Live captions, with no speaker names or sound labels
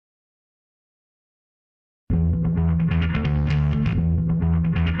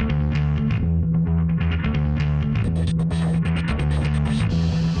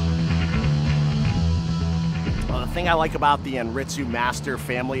thing I like about the Anritsu Master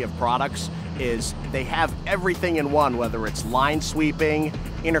family of products is they have everything in one, whether it's line sweeping,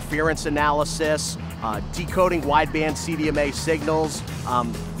 interference analysis, decoding wideband CDMA signals.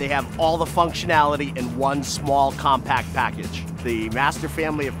 They have all the functionality in one small compact package. The Master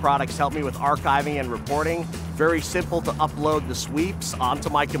family of products help me with archiving and reporting. Very simple to upload the sweeps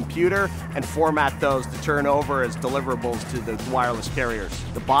onto my computer and format those to turn over as deliverables to the wireless carriers.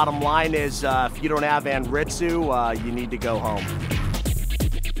 The bottom line is if you don't have Anritsu, you need to go home.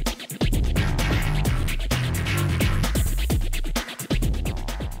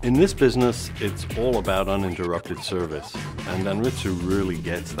 In this business, it's all about uninterrupted service, and Anritsu really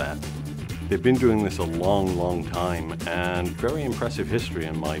gets that. They've been doing this a long, long time, and very impressive history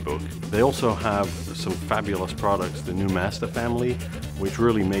in my book. They also have some fabulous products, the New Master family, which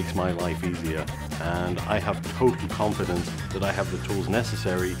really makes my life easier. And I have total confidence that I have the tools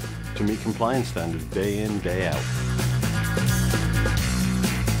necessary to meet compliance standards day in, day out.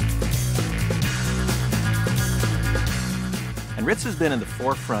 Anritsu's been in the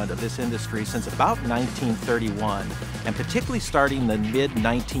forefront of this industry since about 1931, and particularly starting in the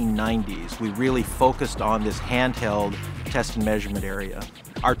mid-1990s, we really focused on this handheld test and measurement area.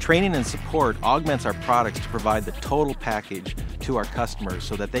 Our training and support augments our products to provide the total package to our customers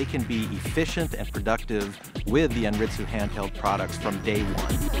so that they can be efficient and productive with the Anritsu handheld products from day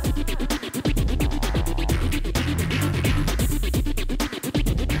one.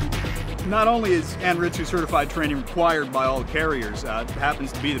 Not only is Anritsu certified training required by all carriers, it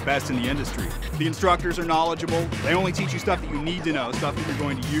happens to be the best in the industry. The instructors are knowledgeable. They only teach you stuff that you need to know, stuff that you're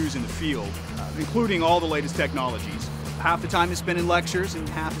going to use in the field, including all the latest technologies. Half the time is spent in lectures and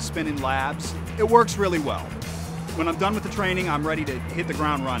half is spent in labs. It works really well. When I'm done with the training, I'm ready to hit the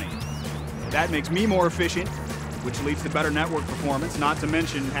ground running. That makes me more efficient, which leads to better network performance, not to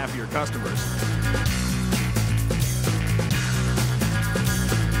mention happier customers.